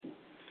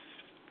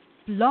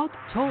Blog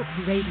Talk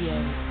Radio.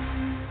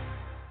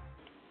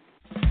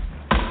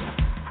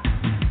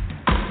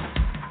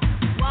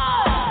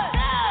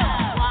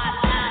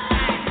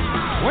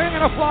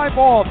 Swinging a fly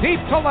ball deep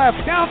to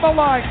left, down the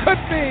line, could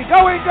be,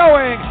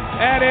 going,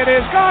 and it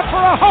is gone for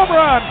a home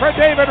run for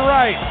David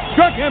Wright.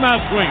 Struck him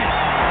out swinging.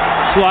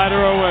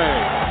 Slider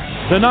away.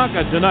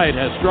 Tanaka tonight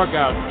has struck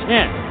out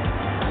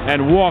 10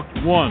 and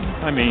walked 1.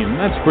 I mean,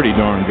 that's pretty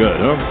darn good,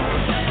 huh?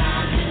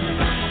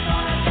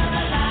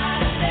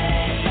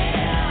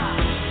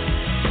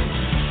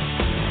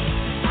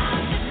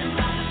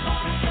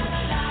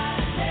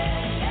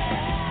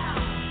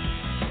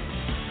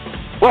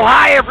 Well,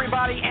 hi,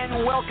 everybody,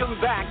 and welcome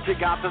back to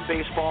Gotham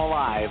Baseball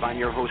Live. I'm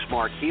your host,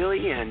 Mark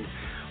Healey, and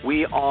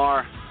we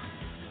are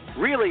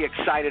really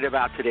excited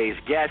about today's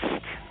guest.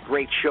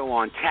 Great show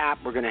on tap.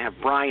 We're going to have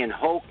Bryan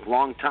Hoch,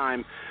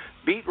 longtime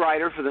beat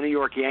writer for the New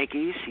York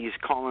Yankees. He's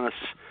calling us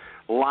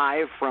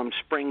live from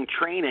spring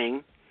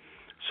training,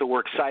 so we're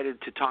excited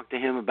to talk to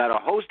him about a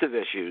host of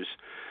issues.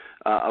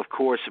 Of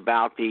course,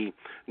 about the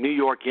New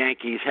York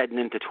Yankees heading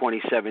into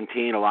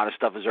 2017. A lot of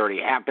stuff has already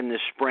happened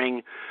this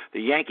spring. The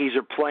Yankees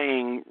are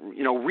playing,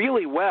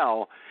 really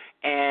well,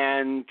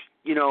 and,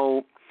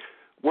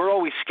 we're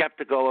always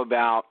skeptical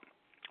about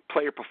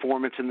player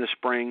performance in the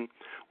spring.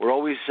 We're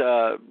always,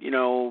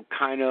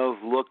 kind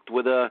of looked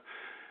with a,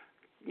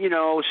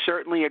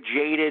 certainly a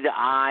jaded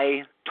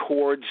eye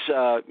towards,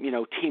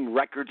 team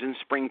records in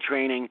spring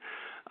training.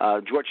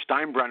 George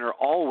Steinbrenner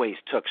always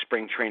took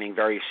spring training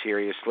very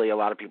seriously. A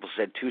lot of people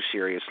said too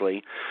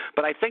seriously.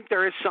 But I think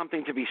there is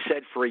something to be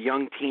said for a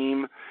young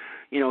team,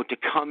 to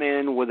come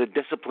in with a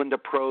disciplined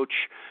approach.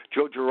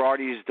 Joe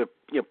Girardi is the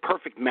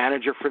perfect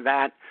manager for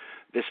that.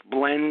 This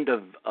blend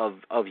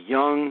of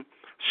young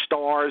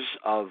stars,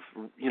 of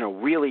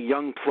really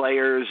young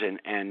players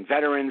and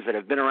veterans that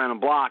have been around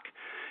the block.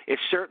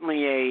 It's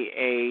certainly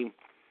a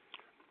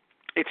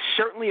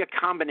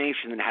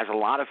combination that has a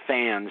lot of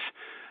fans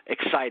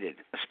excited,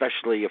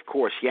 especially, of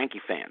course, Yankee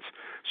fans.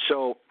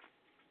 So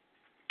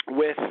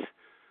with,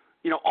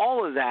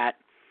 all of that,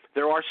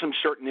 there are some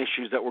certain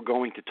issues that we're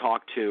going to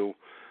talk to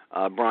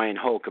Bryan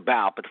Hoch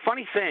about. But the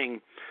funny thing,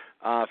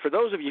 for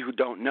those of you who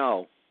don't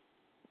know,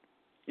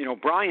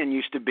 Bryan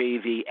used to be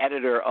the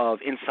editor of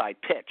Inside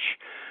Pitch,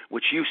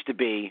 which used to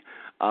be,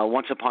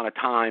 once upon a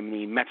time,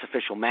 the Mets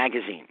official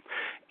magazine.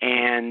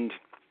 And,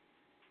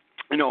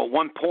 at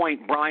one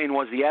point, Bryan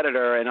was the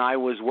editor, and I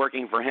was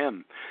working for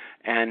him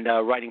and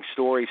writing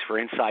stories for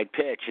Inside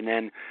Pitch. And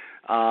then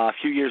a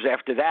few years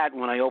after that,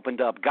 when I opened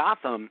up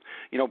Gotham,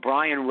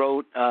 Bryan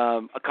wrote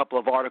a couple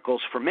of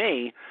articles for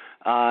me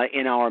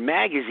in our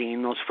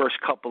magazine, those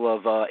first couple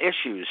of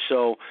issues.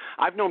 So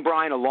I've known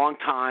Bryan a long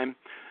time.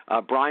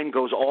 Bryan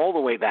goes all the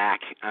way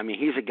back. I mean,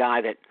 he's a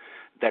guy that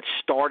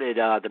started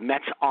the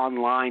Mets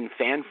Online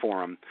fan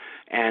forum,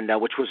 and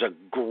which was a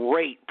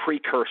great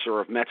precursor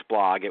of Mets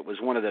blog. It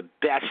was one of the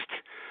best,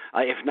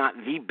 if not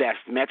the best,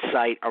 Mets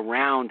site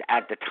around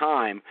at the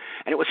time.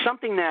 And it was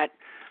something that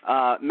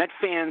Met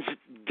fans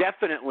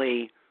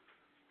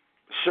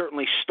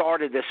certainly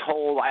started this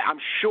whole. I'm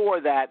sure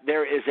that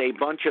there is a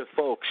bunch of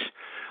folks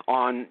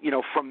on,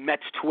 from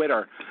Mets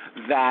Twitter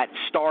that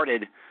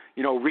started,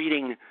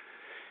 reading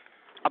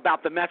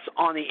about the Mets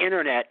on the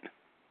internet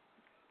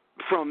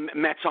from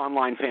Mets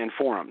Online fan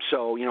forum.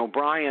 So,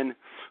 Bryan,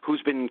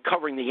 who's been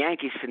covering the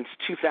Yankees since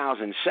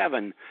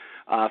 2007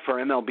 for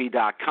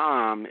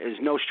MLB.com, is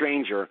no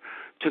stranger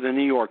to the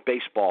New York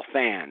baseball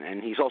fan.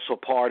 And he's also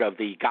part of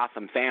the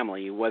Gotham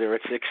family, whether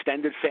it's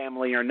extended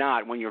family or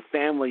not. When you're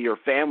family, you're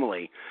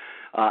family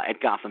at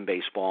Gotham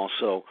Baseball.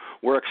 So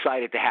we're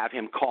excited to have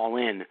him call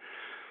in,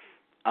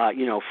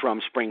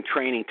 from spring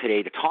training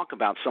today to talk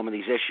about some of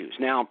these issues.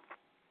 Now,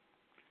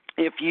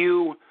 if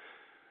you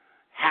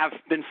have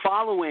been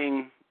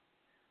following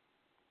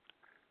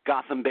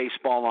Gotham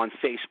Baseball on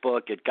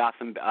Facebook at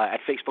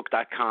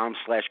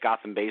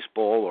facebook.com/Gotham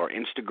Baseball or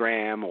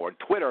Instagram or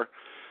Twitter,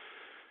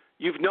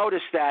 you've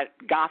noticed that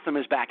Gotham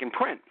is back in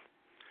print.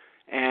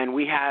 And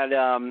we had,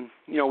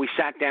 we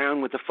sat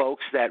down with the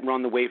folks that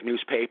run the Wave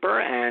newspaper,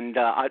 and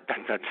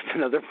that's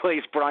another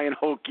place Bryan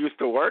Hoch used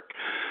to work.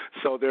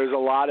 So there's a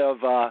lot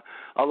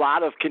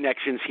of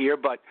connections here.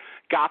 But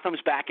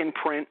Gotham's back in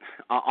print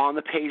on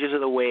the pages of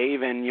the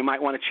Wave, and you might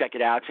want to check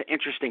it out. It's an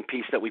interesting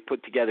piece that we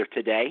put together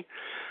today.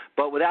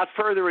 But without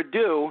further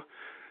ado,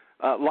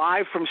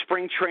 live from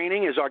spring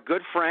training is our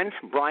good friend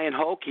Bryan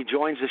Hoch. He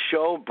joins the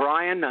show.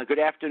 Bryan, good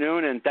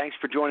afternoon, and thanks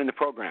for joining the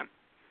program.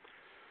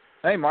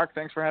 Hey, Mark,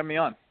 thanks for having me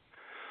on.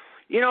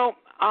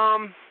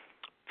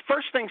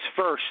 First things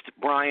first,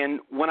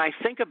 Bryan, when I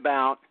think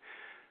about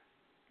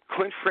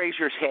Clint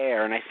Frazier's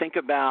hair and I think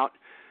about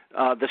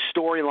the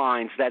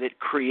storylines that it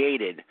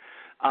created,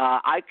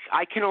 I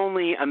can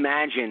only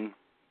imagine,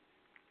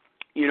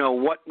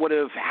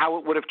 how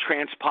it would have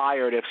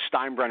transpired if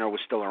Steinbrenner was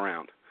still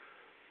around.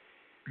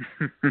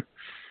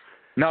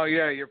 No,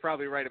 yeah, you're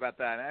probably right about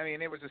that. I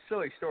mean, it was a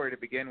silly story to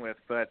begin with,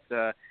 but,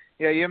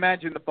 you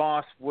imagine the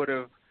boss would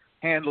have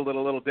handled it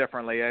a little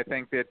differently. I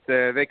think that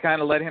they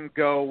kind of let him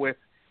go with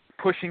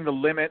pushing the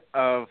limit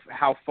of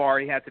how far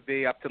he had to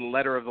be up to the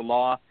letter of the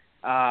law,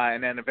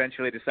 and then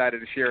eventually decided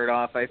to shear it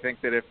off. I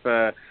think that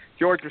if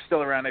George was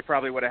still around, they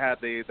probably would have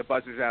had the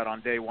buzzers out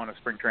on day one of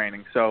spring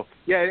training. So,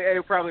 yeah,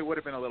 it probably would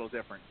have been a little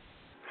different.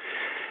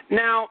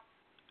 Now,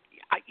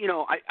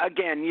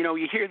 again,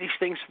 you hear these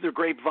things through the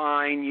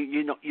grapevine.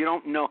 You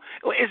don't know.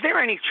 Is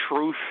there any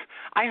truth?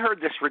 I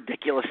heard this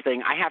ridiculous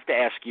thing. I have to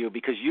ask you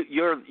because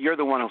you're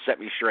the one who'll set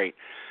me straight.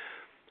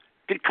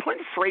 Did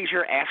Clint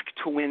Frazier ask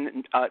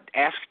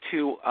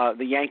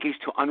the Yankees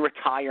to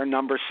unretire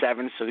number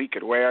 7 so he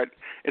could wear it?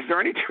 Is there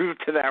any truth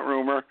to that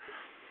rumor?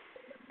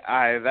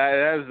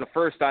 That is the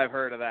first I've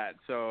heard of that.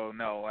 So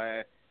no,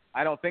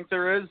 I don't think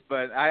there is,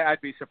 but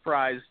I'd be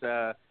surprised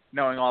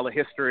knowing all the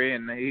history,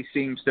 and he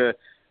seems to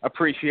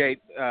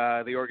appreciate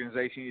the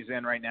organization he's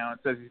in right now and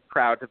says he's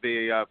proud to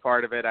be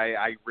part of it.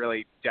 I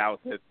really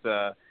doubt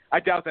that. I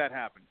doubt that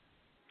happened.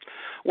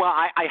 Well,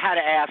 I had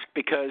to ask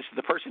because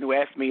the person who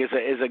asked me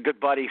is a good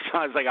buddy, so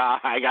I was like,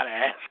 I got to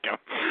ask him.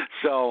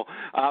 So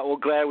we're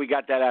glad we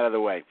got that out of the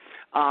way.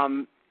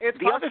 The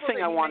other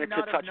thing I wanted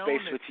to touch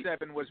base with you.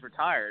 7 was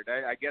retired.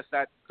 I guess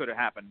that could have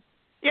happened.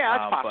 Yeah,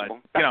 that's possible.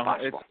 But, that's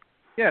possible.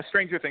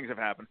 Stranger things have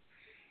happened.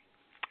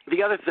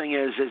 The other thing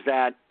is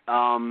that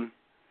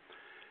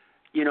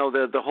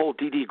the whole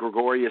Didi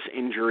Gregorius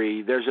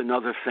injury. There's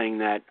another thing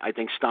that I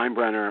think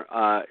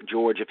Steinbrenner,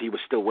 George, if he was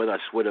still with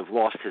us, would have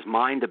lost his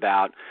mind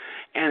about.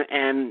 And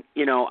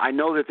I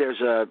know that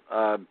there's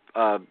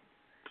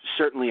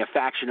certainly a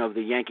faction of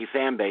the Yankee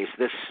fan base.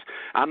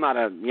 I'm not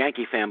a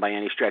Yankee fan by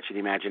any stretch of the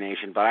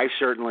imagination, but I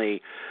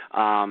certainly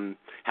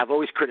have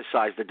always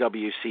criticized the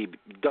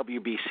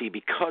WBC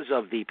because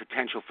of the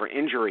potential for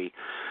injury.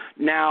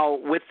 Now,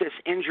 with this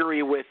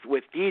injury with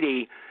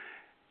Didi,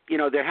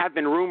 there have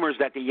been rumors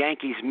that the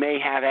Yankees may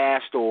have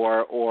asked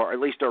or at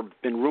least are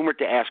been rumored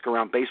to ask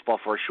around baseball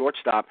for a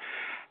shortstop.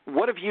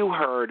 What have you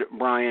heard,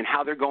 Brian,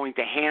 how they're going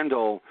to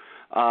handle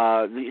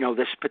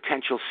this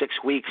potential 6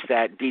 weeks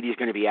that Didi's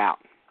going to be out?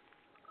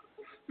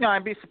 No,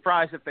 I'd be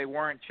surprised if they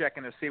weren't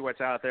checking to see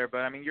what's out there. But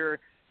I mean, you're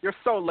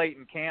so late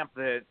in camp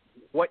that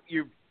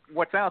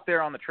what's out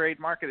there on the trade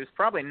market is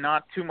probably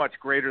not too much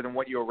greater than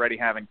what you already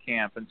have in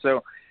camp. And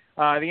so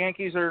the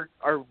Yankees are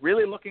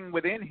really looking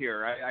within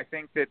here. I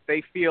think that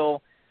they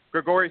feel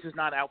Gregorius is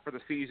not out for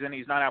the season.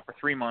 He's not out for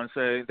 3 months.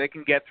 They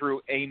can get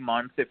through a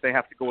month if they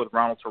have to go with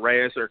Ronald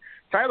Torreyes. Or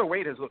Tyler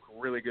Wade has looked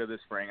really good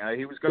this spring.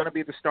 He was going to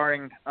be the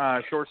starting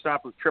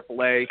shortstop with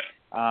AAA.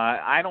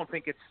 I don't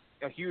think it's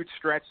a huge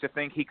stretch to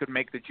think he could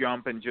make the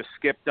jump and just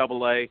skip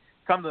AA,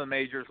 come to the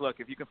majors. Look,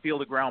 if you can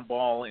field a ground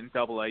ball in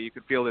AA, you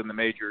can field it in the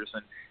majors,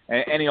 and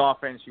any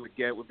offense you would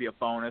get would be a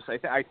bonus.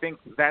 I think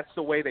that's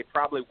the way they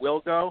probably will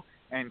go,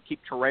 and keep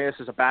Torreyes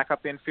as a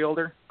backup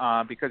infielder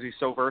because he's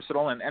so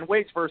versatile, and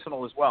Wade's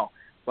versatile as well.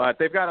 But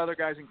they've got other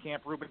guys in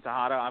camp. Ruben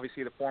Tejada,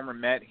 obviously the former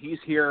Met, he's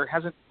here,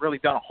 hasn't really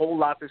done a whole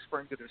lot this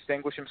spring to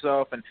distinguish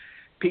himself. And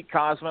Pete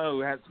Kozma,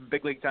 who had some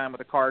big league time with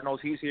the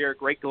Cardinals, he's here,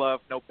 great glove,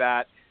 no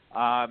bat.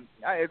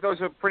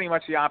 Those are pretty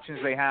much the options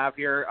they have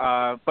here,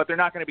 but they're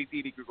not going to be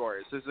Didi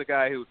Gregorius. This is a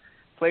guy who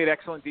played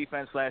excellent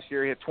defense last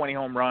year. He had 20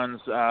 home runs.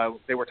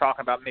 They were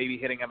talking about maybe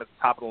hitting him at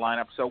the top of the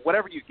lineup. So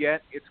whatever you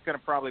get, it's going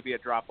to probably be a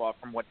drop-off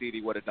from what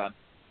Didi would have done.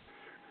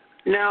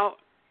 Now,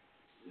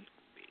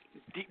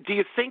 do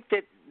you think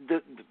that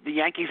the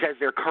Yankees, as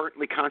they're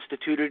currently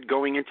constituted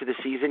going into the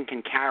season,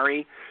 can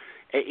carry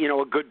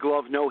a good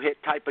glove, no-hit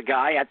type of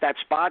guy at that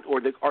spot,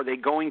 or are they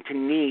going to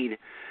need,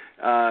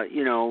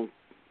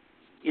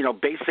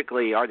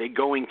 basically, are they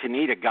going to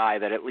need a guy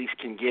that at least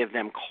can give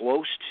them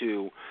close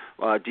to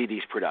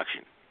Didi's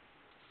production?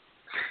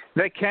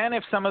 They can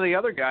if some of the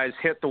other guys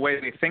hit the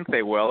way they think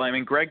they will. I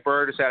mean, Greg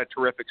Bird has had a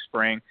terrific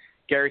spring.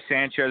 Gary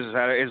Sanchez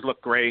has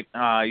looked great.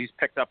 He's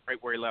picked up right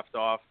where he left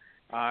off.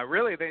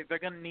 Really, they're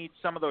going to need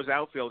some of those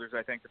outfielders,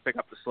 I think, to pick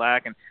up the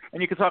slack.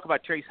 And you can talk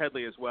about Chase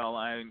Headley as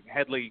well.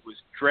 Headley was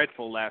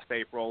dreadful last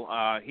April.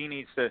 He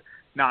needs to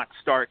not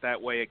start that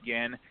way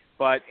again.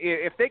 But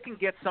if they can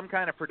get some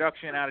kind of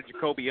production out of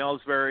Jacoby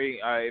Ellsbury,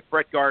 if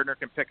Brett Gardner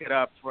can pick it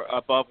up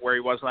above where he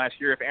was last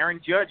year, if Aaron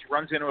Judge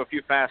runs into a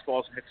few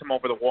fastballs and hits them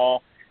over the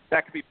wall,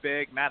 that could be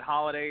big. Matt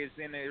Holliday is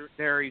in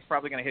there. He's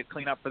probably going to hit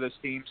cleanup for this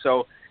team.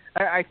 So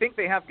I think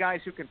they have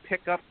guys who can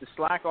pick up the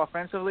slack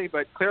offensively,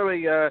 but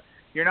clearly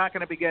you're not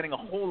going to be getting a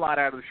whole lot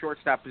out of the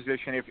shortstop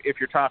position if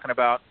you're talking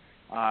about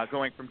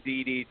going from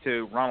Didi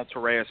to Ronald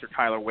Torreyes or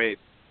Tyler Wade.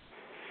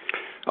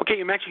 Okay,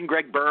 you mentioned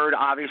Greg Bird.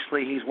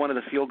 Obviously, he's one of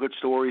the feel-good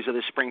stories of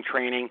this spring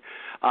training.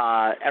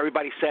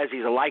 Everybody says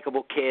he's a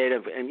likable kid,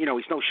 and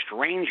he's no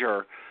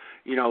stranger.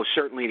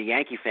 Certainly to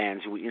Yankee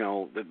fans.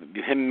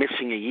 Him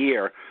missing a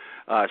year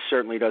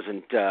certainly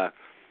doesn't,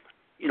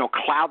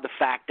 cloud the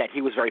fact that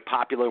he was very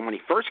popular when he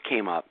first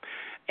came up,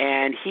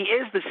 and he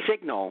is the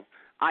signal,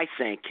 I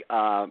think,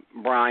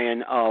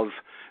 Brian, of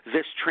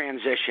this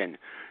transition.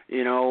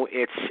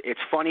 It's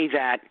funny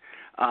that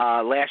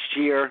last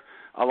year,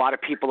 a lot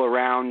of people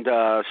around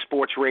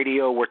sports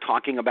radio were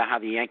talking about how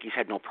the Yankees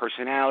had no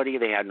personality,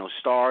 they had no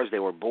stars, they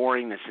were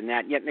boring, this and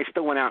that, yet they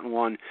still went out and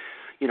won,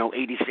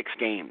 86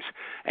 games.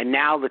 And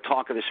now the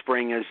talk of the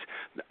spring is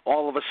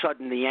all of a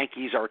sudden the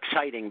Yankees are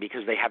exciting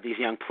because they have these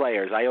young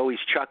players. I always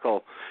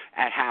chuckle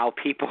at how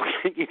people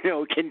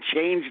can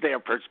change their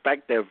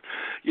perspective,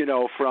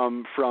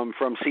 from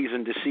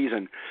season to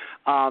season.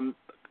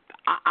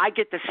 I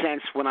get the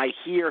sense when I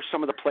hear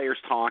some of the players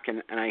talk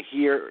and I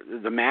hear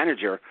the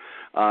manager,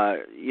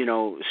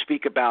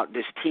 speak about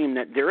this team,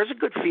 that there is a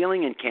good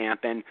feeling in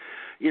camp. And,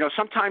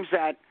 sometimes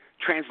that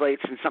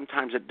translates and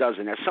sometimes it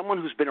doesn't. As someone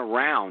who's been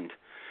around,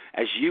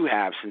 as you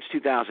have, since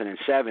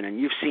 2007, and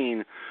you've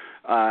seen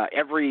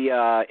every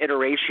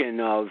iteration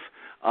of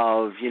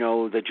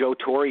the Joe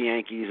Torre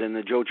Yankees and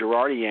the Joe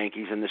Girardi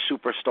Yankees and the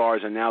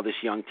superstars and now this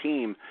young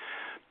team,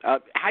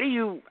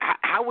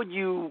 how would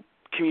you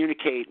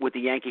communicate with the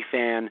Yankee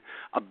fan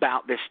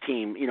about this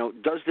team?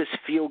 Does this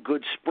feel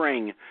good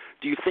spring?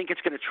 Do you think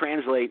it's going to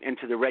translate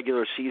into the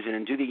regular season?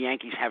 And do the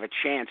Yankees have a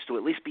chance to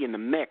at least be in the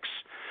mix,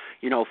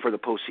 for the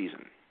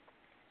postseason?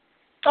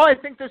 Oh, I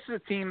think this is a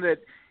team that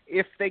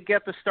if they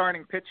get the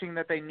starting pitching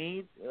that they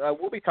need,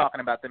 we'll be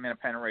talking about them in a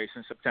pennant race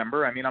in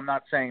September. I mean, I'm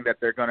not saying that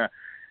they're going to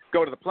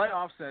go to the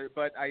playoffs,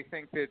 but I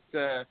think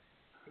that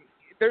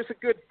there's a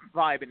good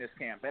vibe in this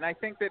camp. And I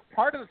think that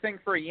part of the thing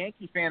for a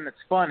Yankee fan that's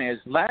fun is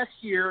last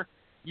year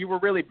you were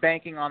really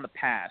banking on the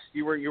past.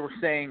 You were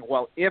saying,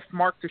 well, if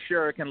Mark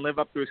Teixeira can live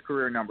up to his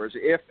career numbers,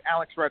 if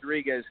Alex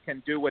Rodriguez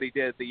can do what he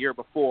did the year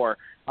before,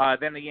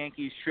 then the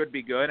Yankees should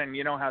be good, and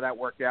you know how that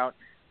worked out.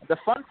 The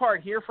fun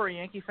part here for a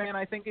Yankee fan,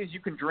 I think, is you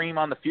can dream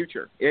on the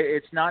future.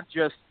 It's not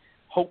just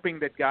hoping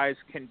that guys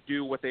can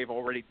do what they've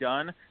already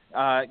done.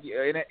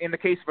 In the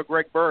case of a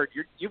Greg Bird,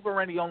 you've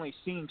already only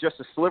seen just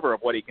a sliver of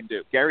what he can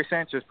do. Gary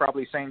Sanchez,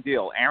 probably same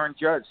deal. Aaron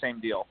Judge,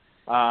 same deal.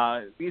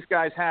 These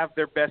guys have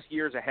their best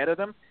years ahead of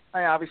them.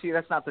 Obviously,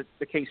 that's not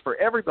the case for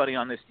everybody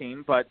on this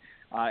team, but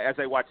as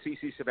I watch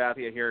CC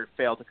Sabathia here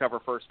fail to cover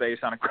first base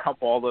on a ground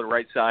ball to the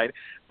right side.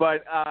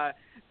 But I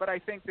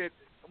think that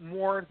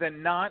more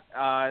than not,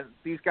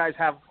 these guys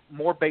have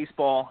more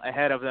baseball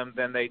ahead of them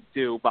than they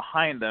do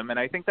behind them, and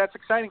I think that's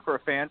exciting for a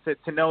fan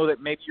to know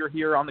that maybe you're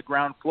here on the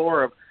ground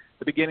floor of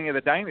the beginning of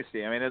the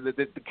dynasty. I mean,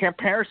 the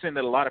comparison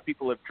that a lot of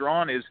people have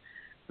drawn is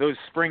those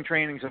spring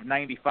trainings of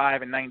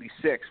 95 and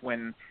 96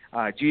 when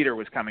Jeter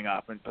was coming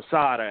up, and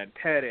Posada and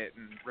Pettit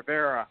and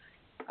Rivera.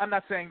 I'm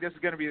not saying this is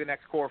going to be the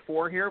next core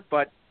four here,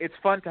 but it's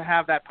fun to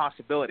have that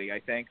possibility, I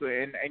think,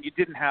 and you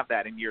didn't have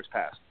that in years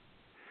past.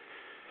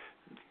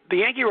 The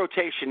Yankee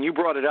rotation, you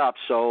brought it up,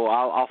 so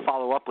I'll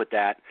follow up with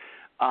that.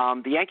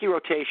 The Yankee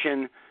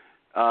rotation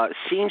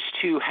seems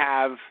to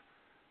have,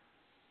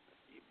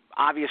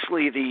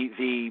 obviously,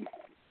 the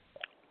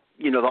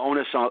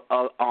onus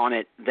on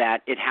it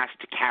that it has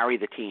to carry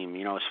the team,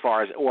 as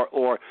far as,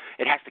 or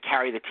it has to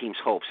carry the team's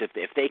hopes.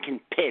 If they can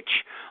pitch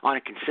on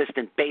a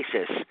consistent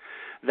basis,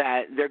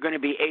 that they're going to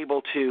be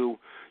able to,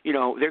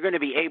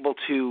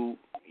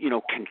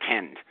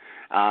 contend.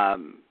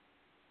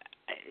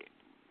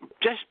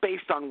 Just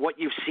based on what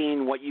you've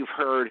seen, what you've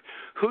heard,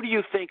 who do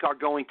you think are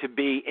going to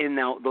be in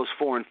those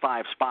 4 and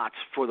 5 spots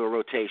for the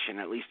rotation,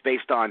 at least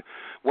based on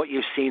what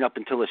you've seen up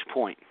until this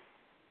point?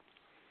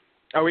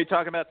 Are we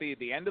talking about the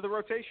end of the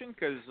rotation?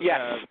 Because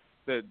yes.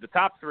 The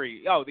top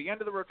three. Oh, the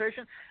end of the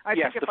rotation? I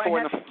think if I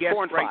had to guess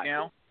right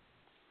now,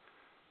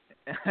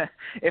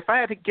 if I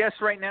had to guess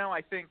right now,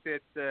 I think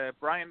that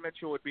Brian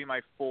Mitchell would be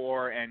my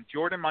 4, and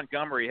Jordan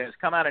Montgomery has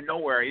come out of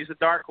nowhere. He's a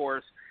dark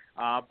horse,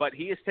 but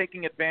he is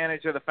taking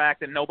advantage of the fact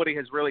that nobody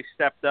has really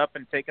stepped up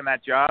and taken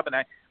that job, and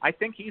I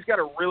think he's got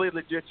a really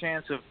legit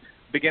chance of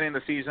beginning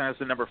the season as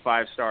the number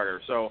 5 starter.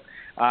 So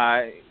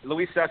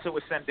Luis Cessa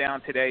was sent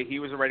down today. He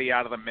was already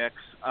out of the mix.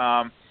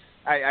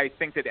 I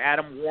think that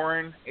Adam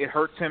Warren, it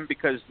hurts him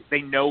because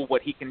they know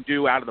what he can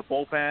do out of the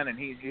bullpen, and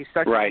he's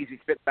such an easy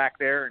fit back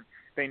there, and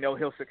they know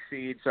he'll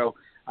succeed. So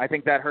I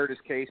think that hurt his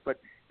case. But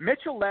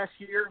Mitchell last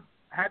year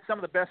had some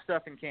of the best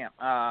stuff in camp.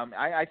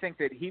 I think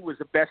that he was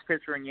the best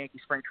pitcher in Yankee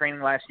spring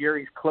training last year.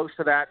 He's close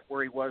to that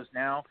where he was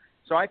now.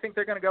 So I think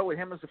they're going to go with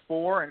him as a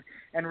 4.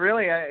 And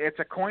really it's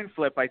a coin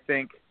flip, I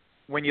think,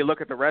 when you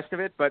look at the rest of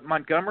it. But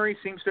Montgomery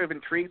seems to have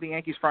intrigued the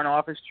Yankees front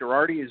office.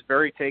 Girardi is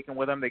very taken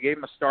with him. They gave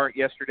him a start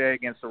yesterday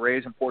against the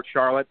Rays in Port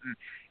Charlotte.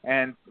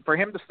 And for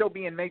him to still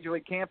be in Major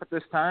League camp at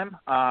this time,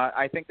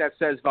 I think that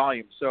says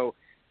volume. So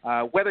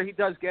whether he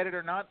does get it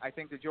or not, I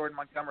think that Jordan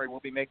Montgomery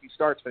will be making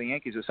starts for the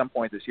Yankees at some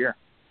point this year.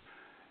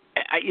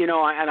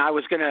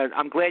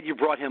 I'm glad you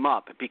brought him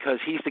up because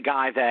he's the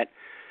guy that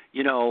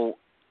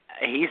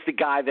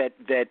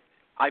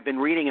I've been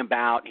reading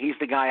about. He's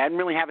the guy,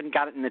 haven't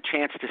gotten the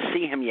chance to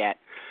see him yet,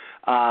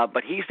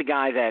 but he's the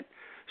guy that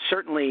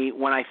certainly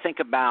when I think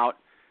about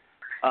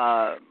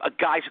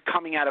guys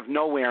coming out of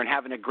nowhere and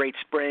having a great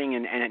spring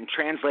and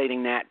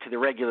translating that to the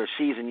regular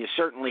season, you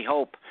certainly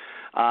hope,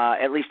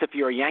 at least if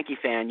you're a Yankee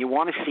fan, you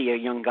want to see a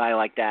young guy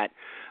like that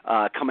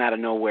come out of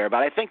nowhere. But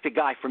I think the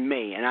guy for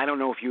me, and I don't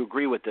know if you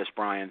agree with this,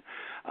 Brian,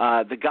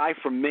 the guy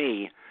for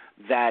me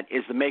that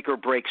is the make or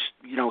break,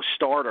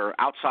 starter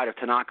outside of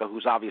Tanaka,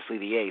 who's obviously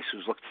the ace,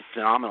 who's looked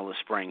phenomenal this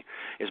spring,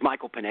 is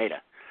Michael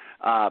Pineda.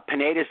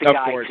 Pineda's the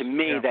guy to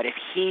me that if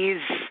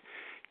he's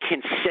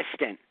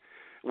consistent,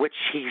 which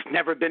he's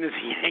never been as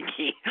a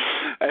Yankee,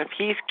 if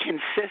he's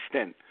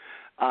consistent,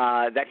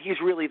 that he's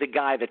really the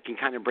guy that can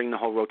kind of bring the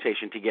whole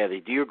rotation together.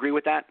 Do you agree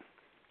with that?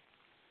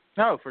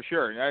 No, for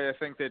sure. I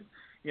think that,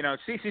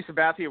 CC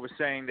Sabathia was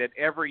saying that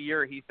every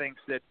year he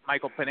thinks that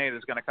Michael Pineda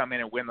is going to come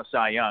in and win the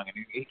Cy Young,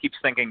 and he keeps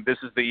thinking this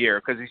is the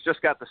year because he's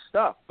just got the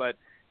stuff, but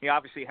he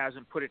obviously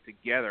hasn't put it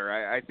together.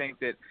 I think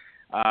that,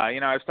 I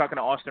was talking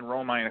to Austin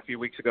Romine a few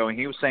weeks ago, and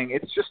he was saying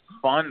it's just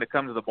fun to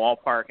come to the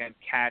ballpark and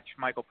catch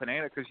Michael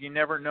Pineda because you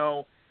never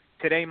know.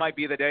 Today might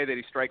be the day that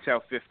he strikes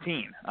out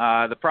 15.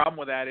 The problem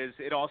with that is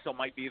it also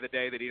might be the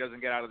day that he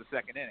doesn't get out of the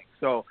second inning.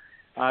 So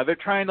they're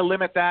trying to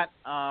limit that.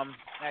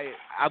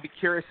 I'll be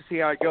curious to see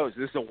how it goes.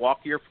 This is a walk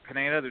year for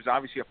Pineda. There's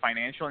obviously a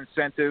financial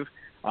incentive.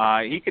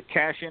 He could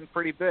cash in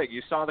pretty big.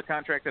 You saw the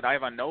contract that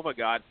Ivan Nova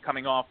got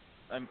coming off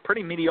a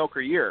pretty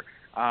mediocre year.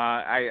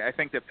 I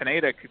think that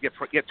Pineda could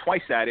get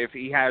twice that if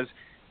he has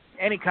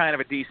any kind of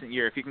a decent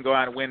year. If he can go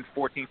out and win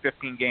 14,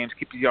 15 games,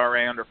 keep the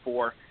ERA under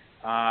 4,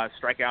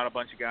 strike out a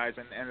bunch of guys,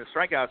 and the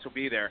strikeouts will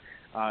be there.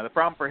 The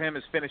problem for him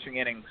is finishing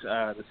innings,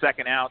 the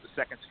second out, the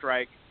second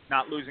strike,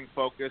 not losing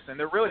focus, and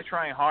they're really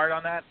trying hard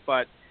on that.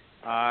 But,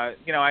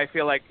 I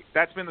feel like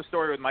that's been the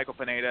story with Michael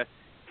Pineda.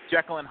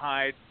 Jekyll and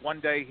Hyde, one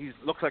day he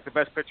looks like the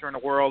best pitcher in the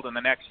world, and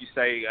the next you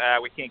say,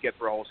 we can't get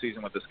through a whole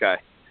season with this guy.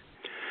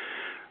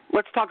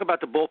 Let's talk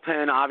about the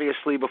bullpen.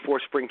 Obviously, before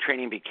spring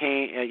training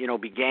began,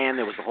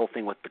 there was the whole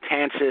thing with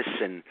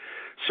Betances, and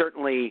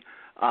certainly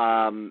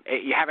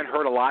you haven't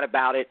heard a lot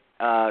about it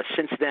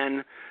since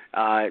then.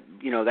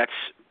 That's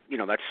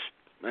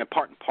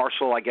part and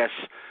parcel, I guess.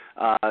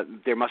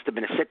 There must have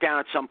been a sit down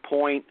at some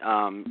point,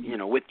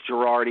 with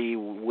Girardi,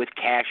 with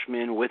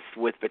Cashman, with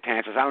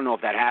Betances. I don't know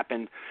if that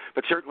happened,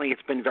 but certainly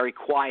it's been very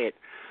quiet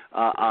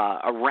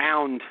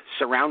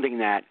surrounding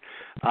that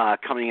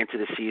coming into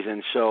the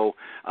season. So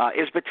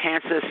is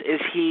Betances,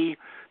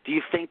 do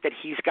you think that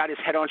he's got his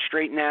head on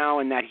straight now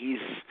and that he's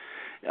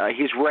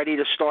ready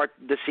to start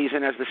the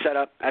season as the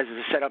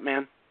setup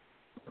man?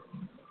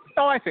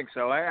 Oh, I think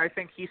so. I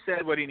think he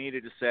said what he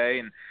needed to say,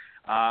 and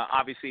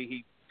obviously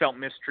he felt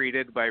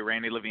mistreated by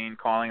Randy Levine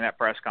calling that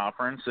press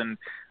conference, and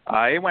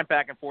it went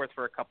back and forth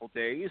for a couple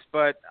days,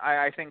 but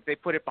I think they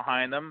put it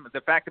behind them. The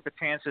fact that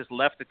Betances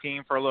left the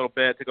team for a little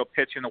bit to go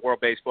pitch in the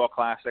World Baseball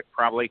Classic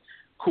probably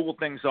cooled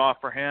things off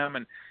for him,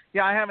 and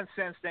I haven't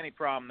sensed any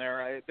problem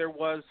there. There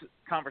was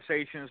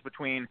conversations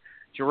between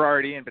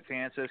Girardi and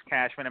Betances,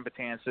 Cashman and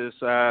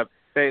Betances.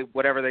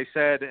 Whatever they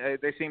said,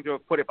 they seem to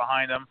have put it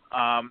behind them,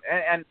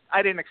 and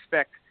I didn't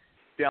expect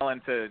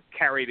Dellin to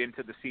carry it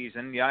into the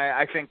season.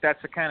 I think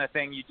that's the kind of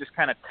thing you just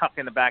kind of tuck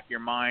in the back of your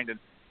mind.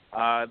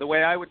 And the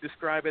way I would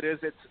describe it is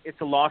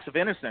it's a loss of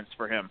innocence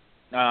for him.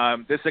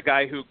 This is a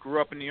guy who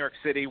grew up in New York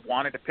City,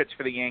 wanted to pitch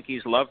for the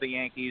Yankees, loved the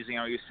Yankees. He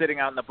was sitting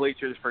out in the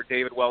bleachers for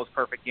David Wells'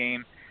 perfect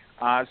game.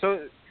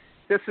 So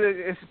this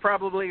is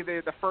probably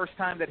the first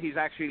time that he's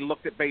actually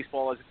looked at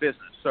baseball as a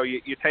business. So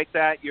you take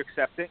that, you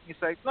accept it, and you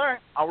say, all right,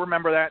 I'll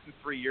remember that in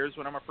 3 years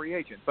when I'm a free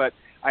agent. But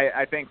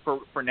I think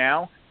for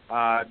now,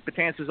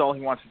 Betances, all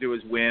he wants to do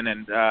is win,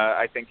 and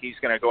I think he's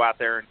going to go out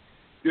there and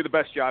do the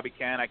best job he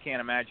can. I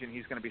can't imagine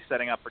he's going to be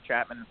setting up for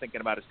Chapman and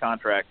thinking about his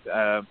contract.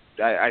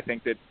 I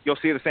think that you'll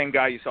see the same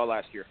guy you saw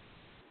last year.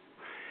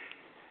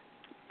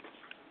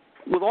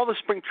 With all the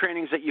spring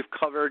trainings that you've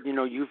covered,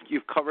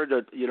 you've covered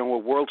a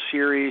World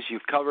Series,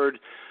 you've covered,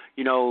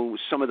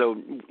 some of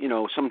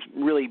the, some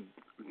really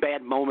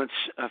bad moments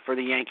for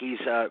the Yankees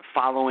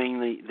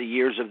following the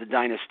years of the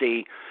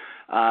dynasty.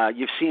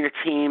 You've seen a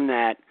team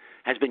that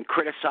has been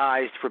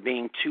criticized for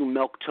being too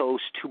milquetoast,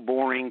 too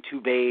boring,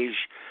 too beige.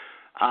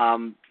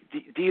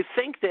 Do you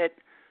think that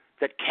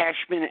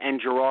Cashman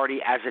and Girardi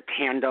as a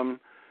tandem,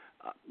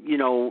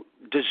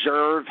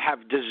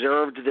 have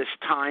deserved this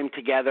time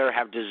together,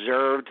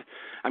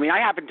 I mean, I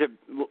happen to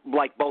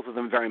like both of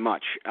them very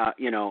much,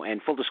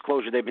 and full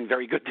disclosure, they've been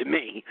very good to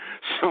me,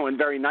 and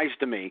very nice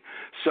to me.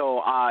 So,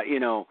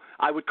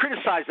 I would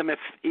criticize them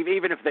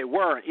even if they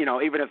were,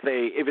 even if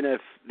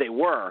they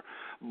were,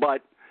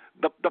 but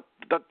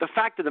the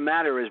fact of the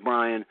matter is,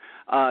 Bryan,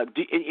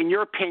 in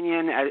your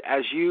opinion,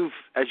 as you've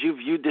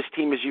viewed this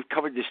team, as you've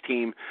covered this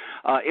team,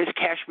 is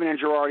Cashman and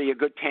Girardi a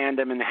good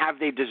tandem, and have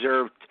they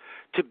deserved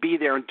to be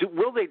there, and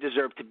will they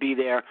deserve to be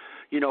there,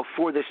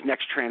 for this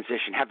next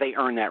transition? Have they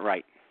earned that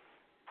right?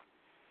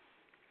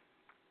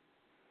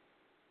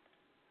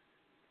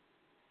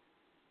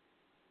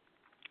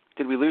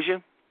 Did we lose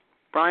you,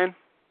 Bryan?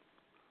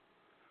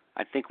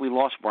 I think we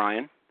lost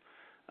Bryan.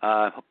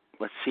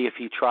 Let's see if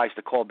he tries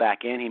to call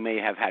back in. He may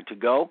have had to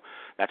go.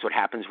 That's what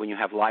happens when you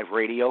have live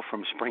radio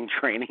from spring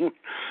training.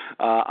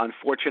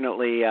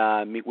 Unfortunately,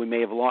 we may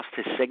have lost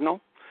his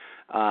signal.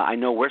 I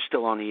know we're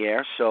still on the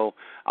air, so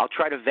I'll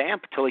try to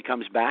vamp till he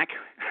comes back.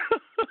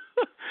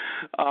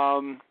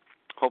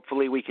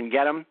 Hopefully we can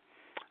get him.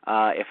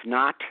 If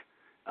not,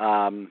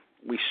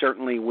 we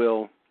certainly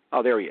will.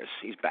 Oh, there he is.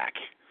 He's back.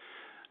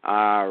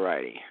 All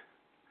righty.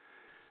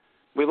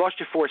 We lost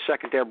you for a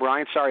second there,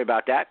 Bryan. Sorry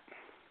about that.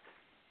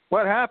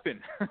 What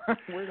happened?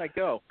 Where did I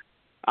go?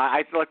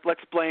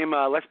 Let's blame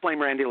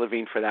Randy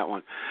Levine for that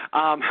one.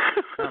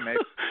 Maybe.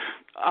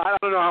 I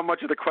don't know how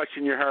much of the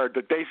question you heard,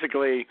 but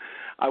basically,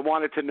 I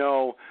wanted to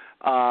know,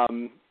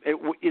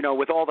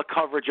 with all the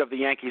coverage of the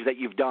Yankees that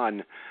you've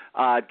done,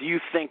 do you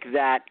think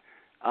that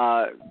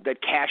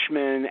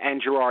Cashman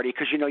and Girardi,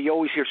 because you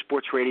always hear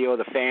sports radio,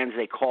 the fans,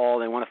 they call,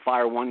 they want to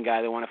fire one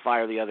guy, they want to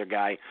fire the other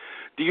guy.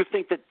 Do you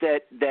think that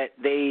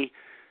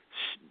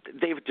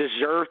they've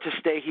deserved to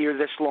stay here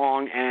this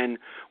long, and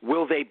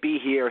will they be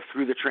here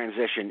through the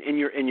transition, in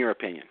your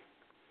opinion?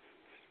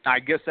 I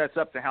guess that's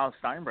up to Hal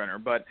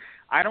Steinbrenner, but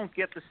I don't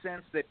get the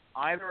sense that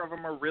either of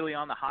them are really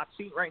on the hot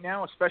seat right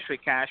now, especially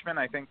Cashman.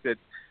 I think that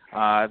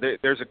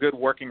there's a good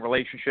working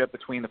relationship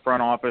between the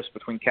front office,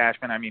 between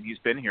Cashman. I mean, he's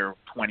been here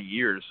 20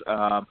 years.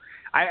 I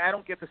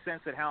don't get the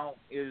sense that Hal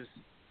is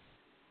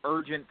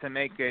urgent to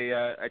make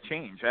a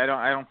change. I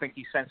don't think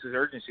he senses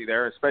urgency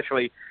there,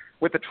 especially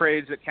with the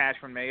trades that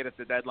Cashman made at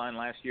the deadline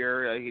last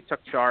year. He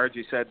took charge.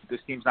 He said, this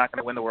team's not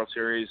going to win the World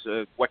Series.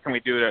 What can we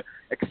do to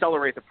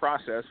accelerate the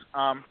process?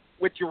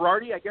 With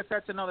Girardi, I guess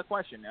that's another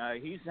question.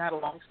 He's had a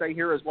long stay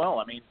here as well.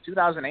 I mean,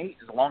 2008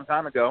 is a long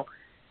time ago.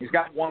 He's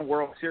got one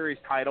World Series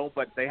title,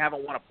 but they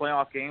haven't won a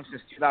playoff game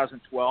since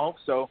 2012.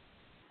 So,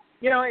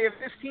 if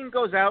this team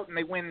goes out and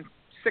they win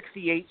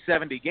 68,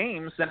 70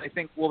 games, then I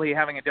think we'll be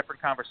having a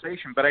different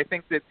conversation. But I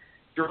think that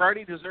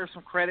Girardi deserves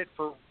some credit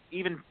for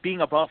even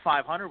being above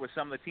 500 with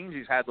some of the teams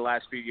he's had the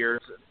last few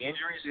years. The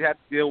injuries he had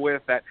to deal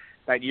with,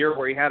 that year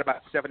where he had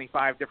about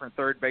 75 different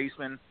third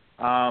basemen.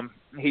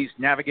 He's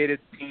navigated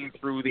the team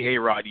through the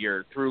A-Rod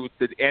year, through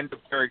the end of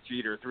Derek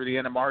Jeter, through the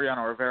end of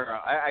Mariano Rivera.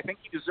 I think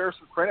he deserves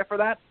some credit for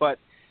that, but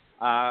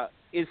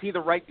is he the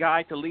right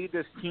guy to lead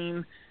this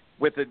team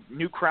with a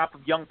new crop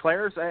of young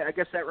players? I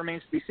guess that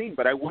remains to be seen,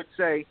 but I would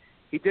say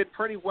he did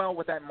pretty well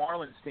with that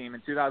Marlins team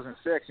in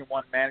 2006 and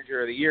won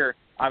Manager of the Year.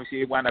 Obviously,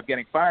 he wound up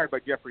getting fired by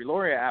Jeffrey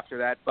Loria after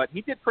that, but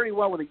he did pretty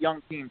well with a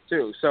young team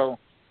too. So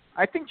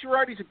I think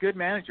Girardi's a good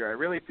manager. I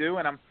really do,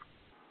 and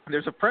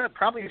there's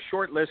probably a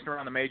short list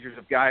around the majors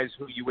of guys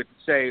who you would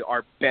say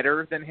are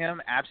better than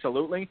him,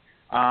 absolutely.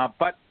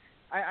 But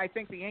I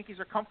think the Yankees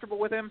are comfortable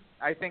with him.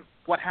 I think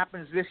what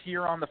happens this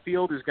year on the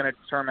field is going to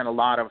determine a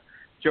lot of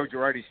Joe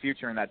Girardi's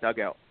future in that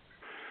dugout.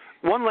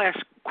 One last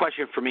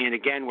question for me, and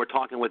again, we're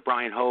talking with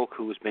Bryan Hoch,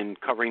 who's been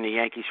covering the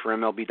Yankees for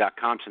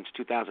MLB.com since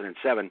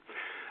 2007.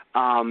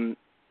 One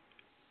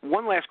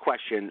last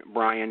question,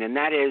 Brian, and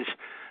that is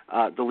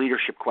the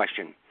leadership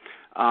question.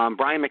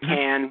 Brian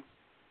McCann,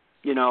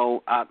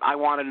 I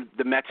wanted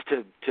the Mets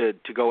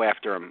to go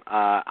after him.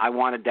 I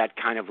wanted that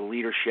kind of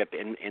leadership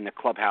in the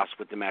clubhouse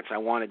with the Mets. I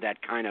wanted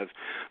that kind of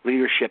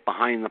leadership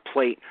behind the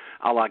plate,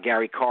 a la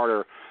Gary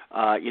Carter,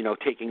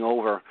 taking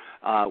over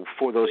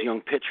for those young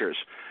pitchers.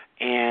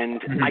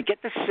 And I get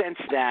the sense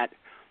that,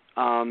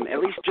 at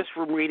least just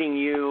from reading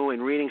you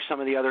and reading some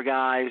of the other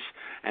guys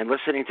and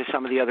listening to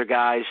some of the other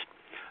guys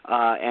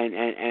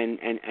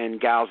and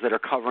gals that are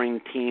covering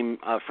the team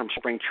from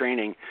spring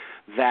training,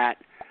 that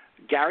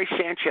Gary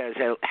Sanchez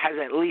has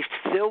at least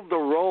filled the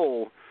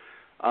role,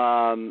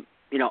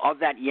 of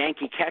that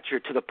Yankee catcher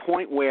to the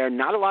point where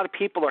not a lot of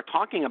people are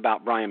talking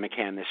about Brian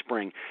McCann this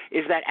spring.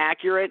 Is that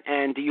accurate?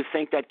 And do you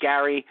think that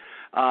Gary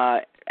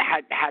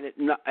had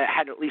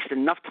at least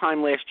enough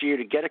time last year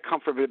to get a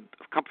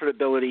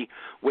comfortability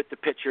with the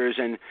pitchers?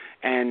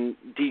 And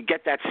do you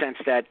get that sense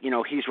that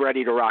he's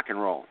ready to rock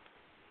and roll?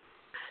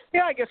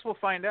 Yeah, I guess we'll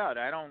find out.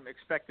 I don't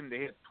expect him to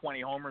hit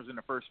 20 homers in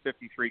the first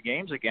 53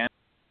 games again.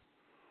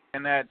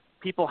 And that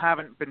people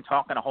haven't been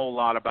talking a whole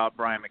lot about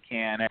Brian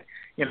McCann.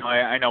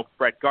 I know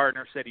Brett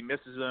Gardner said he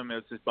misses him. It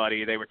was his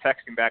buddy. They were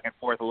texting back and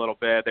forth a little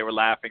bit. They were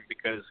laughing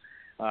because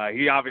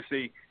he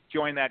obviously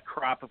joined that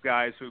crop of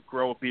guys who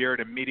grow a beard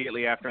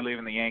immediately after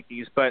leaving the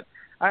Yankees. But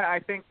I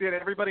think that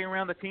everybody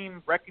around the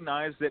team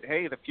recognized that,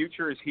 hey, the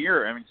future is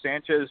here. I mean,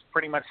 Sanchez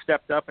pretty much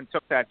stepped up and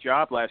took that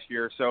job last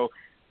year. So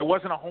there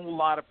wasn't a whole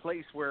lot of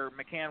place where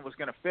McCann was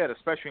going to fit,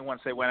 especially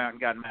once they went out and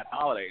got Matt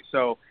Holliday.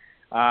 So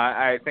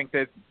I think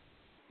that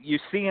you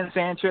see in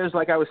Sanchez,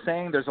 like I was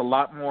saying, there's a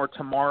lot more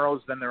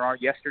tomorrows than there are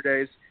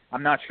yesterdays.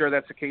 I'm not sure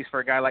that's the case for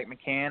a guy like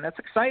McCann. That's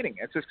exciting.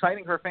 It's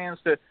exciting for fans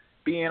to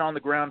be in on the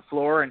ground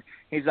floor, and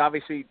he's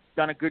obviously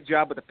done a good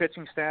job with the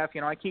pitching staff.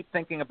 I keep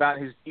thinking about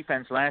his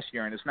defense last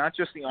year, and it's not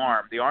just the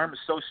arm. The arm is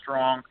so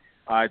strong,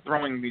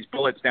 throwing these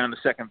bullets down to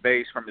second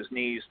base from his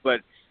knees,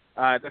 but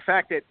the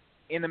fact that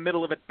in the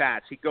middle of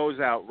at-bats, he goes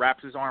out,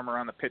 wraps his arm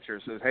around the pitcher,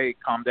 says, hey,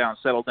 calm down,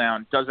 settle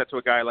down, does that to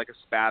a guy like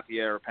a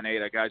Spathia or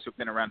Pineda, guys who've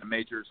been around the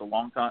majors a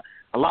long time,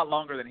 a lot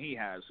longer than he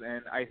has.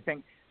 And I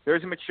think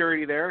there's a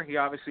maturity there. He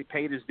obviously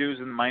paid his dues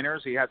in the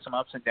minors. He had some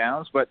ups and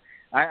downs, but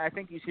I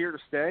think he's here to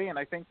stay, and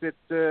I think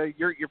that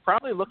you're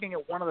probably looking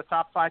at one of the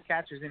top 5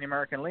 catchers in the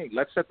American League.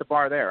 Let's set the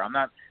bar there. I'm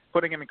not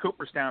putting him in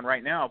Cooperstown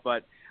right now,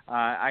 but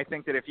I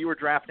think that if you were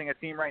drafting a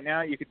team right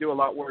now, you could do a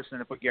lot worse than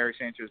to put Gary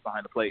Sanchez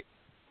behind the plate.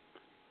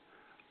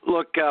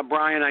 Look,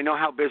 Brian, I know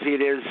how busy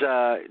it is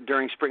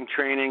during spring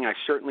training. I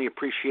certainly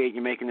appreciate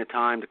you making the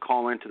time to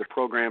call into the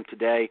program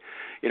today.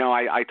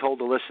 I told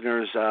the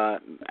listeners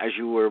as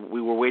we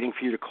were waiting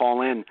for you to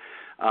call in,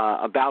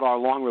 about our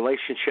long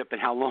relationship and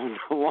how long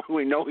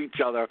we know each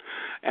other.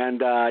 And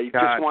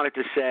just wanted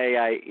to say,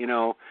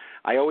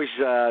 I always,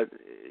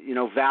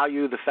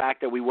 value the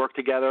fact that we worked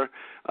together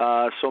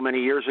so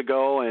many years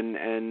ago,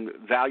 and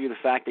value the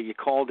fact that you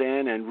called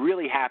in, and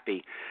really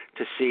happy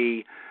to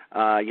see,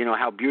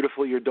 how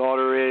beautiful your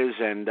daughter is,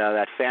 and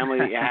that family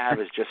that you have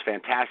is just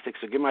fantastic.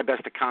 So give my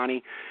best to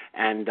Connie,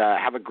 and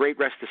have a great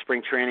rest of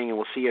spring training, and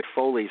we'll see you at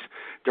Foley's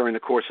during the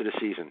course of the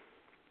season.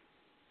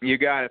 You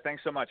got it.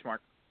 Thanks so much,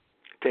 Mark.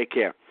 Take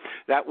care.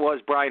 That was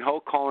Bryan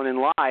Hoch calling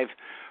in live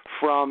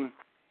from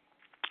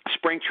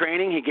spring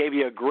training. He gave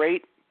you a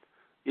great,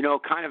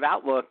 kind of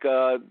outlook,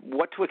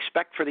 what to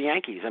expect for the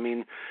Yankees. I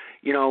mean,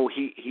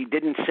 he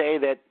didn't say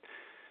that,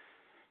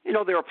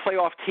 they're a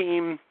playoff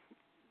team,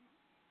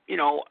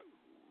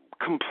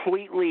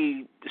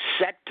 completely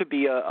set to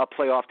be a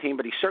playoff team,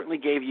 but he certainly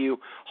gave you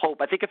hope.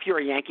 I think if you're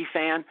a Yankee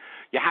fan,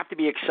 you have to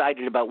be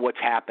excited about what's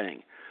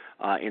happening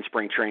in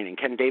spring training.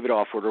 Ken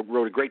Davidoff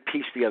wrote a great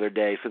piece the other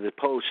day for the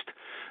Post,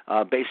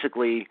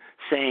 basically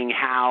saying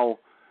how,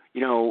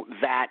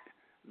 that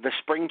the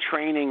spring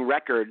training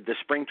record, the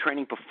spring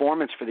training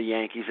performance for the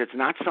Yankees, it's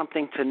not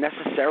something to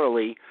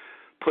necessarily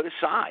put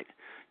aside.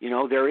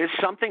 There is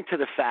something to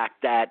the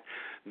fact that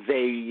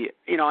they,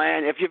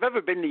 and if you've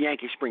ever been to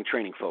Yankee spring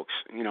training, folks,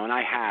 and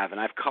I have,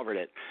 and I've covered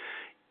it,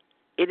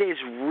 it is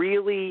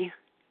really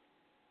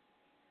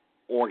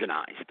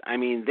organized. I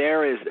mean,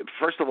 there is,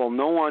 first of all,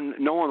 no one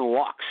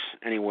walks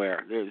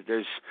anywhere.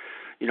 There's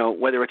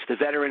whether it's the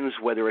veterans,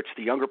 whether it's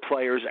the younger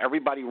players,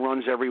 everybody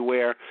runs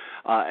everywhere.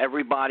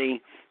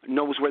 Everybody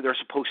knows where they're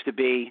supposed to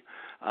be.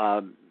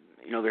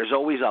 There's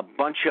always a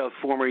bunch of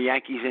former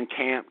Yankees in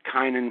camp,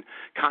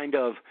 kind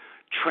of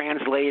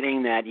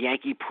translating that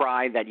Yankee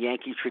pride, that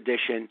Yankee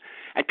tradition.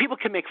 And people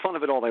can make fun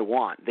of it all they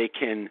want. They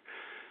can,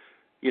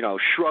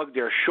 shrug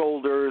their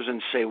shoulders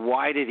and say,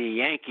 why do the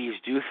Yankees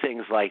do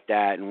things like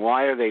that? And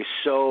why are they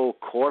so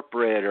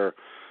corporate or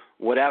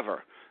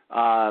whatever?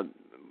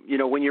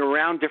 When you're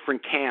around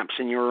different camps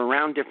and you're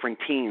around different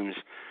teams,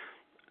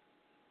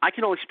 I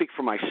can only speak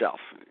for myself.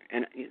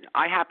 And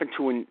I happen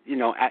to,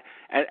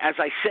 as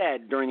I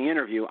said during the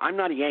interview, I'm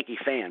not a Yankee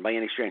fan by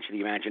any stretch of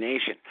the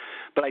imagination.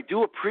 But I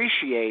do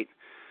appreciate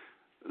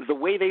the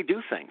way they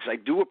do things. I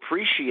do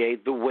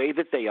appreciate the way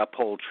that they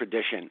uphold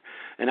tradition.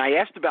 And I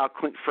asked about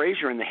Clint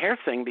Frazier and the hair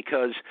thing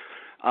because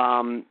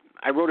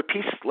I wrote a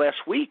piece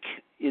last week,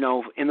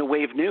 in the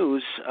Wave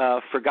News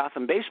for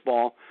Gotham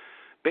Baseball,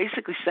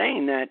 basically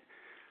saying that,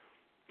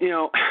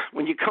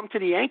 when you come to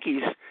the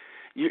Yankees,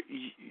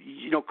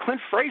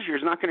 Clint Frazier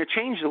is not going to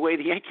change the way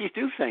the Yankees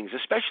do things,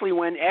 especially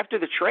when after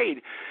the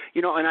trade,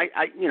 and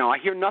I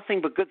hear nothing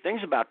but good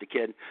things about the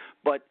kid,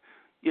 but,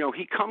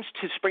 he comes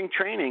to spring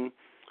training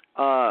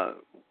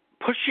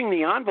pushing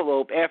the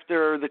envelope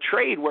after the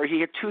trade where he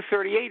hit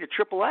 238 at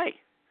AAA.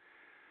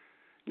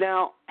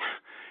 Now,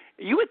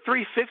 you hit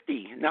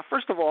 350. Now,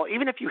 first of all,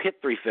 even if you hit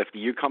 350,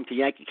 you come to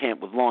Yankee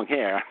camp with long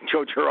hair.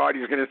 Joe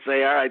Girardi's going to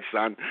say, all right,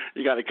 son,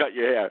 you got to cut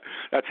your hair.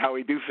 That's how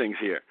we do things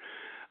here.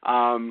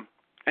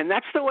 And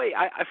that's the way,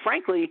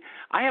 frankly,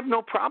 I have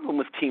no problem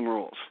with team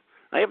rules.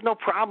 I have no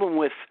problem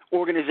with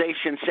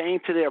organizations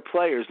saying to their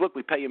players, look,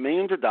 we pay you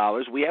millions of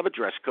dollars, we have a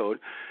dress code,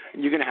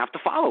 and you're going to have to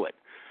follow it.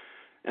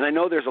 And I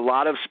know there's a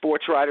lot of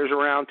sports writers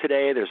around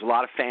today, there's a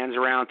lot of fans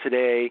around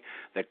today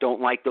that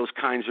don't like those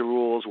kinds of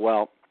rules.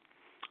 Well,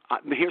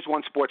 here's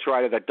one sports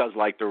writer that does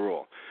like the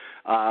rule.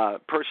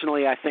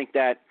 Personally, I think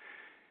that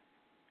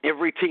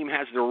every team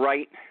has the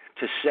right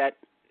to set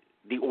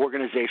the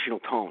organizational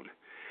tone.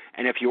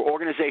 And if your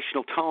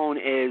organizational tone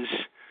is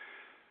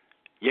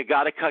you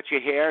got to cut your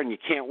hair and you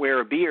can't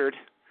wear a beard,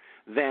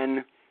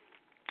 then,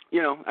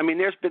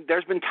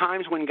 there's been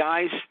times when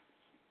guys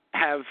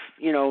have,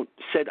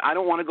 said, I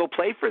don't want to go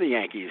play for the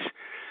Yankees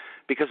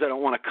because I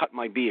don't want to cut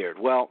my beard.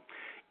 Well,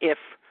 if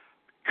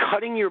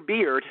cutting your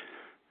beard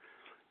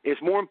is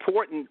more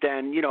important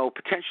than,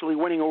 potentially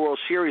winning a World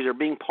Series or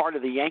being part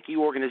of the Yankee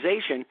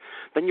organization,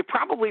 then you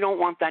probably don't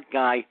want that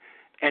guy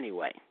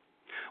anyway.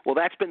 Well,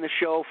 that's been the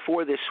show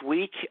for this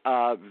week.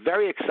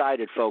 Very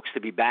excited, folks,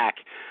 to be back.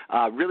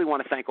 Really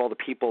want to thank all the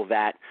people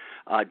that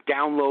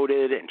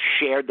downloaded and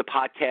shared the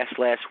podcast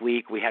last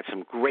week. We had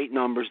some great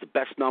numbers, the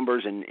best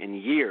numbers in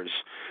years,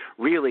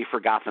 really, for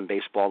Gotham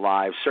Baseball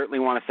Live. Certainly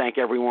want to thank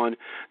everyone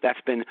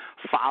that's been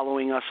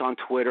following us on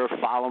Twitter,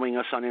 following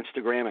us on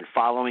Instagram, and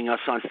following us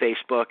on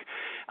Facebook.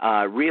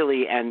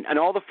 Really, and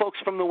all the folks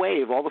from The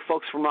Wave, all the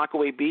folks from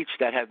Rockaway Beach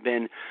that have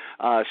been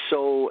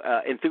so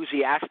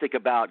enthusiastic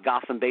about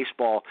Gotham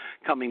Baseball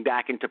coming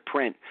back into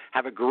print.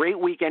 Have a great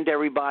weekend,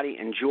 everybody.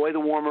 Enjoy the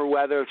warmer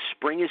weather.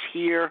 Spring is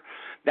here.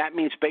 That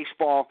means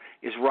baseball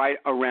is right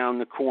around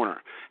the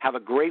corner. Have a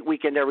great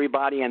weekend,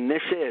 everybody, and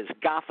this is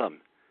Gotham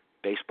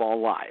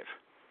Baseball Live.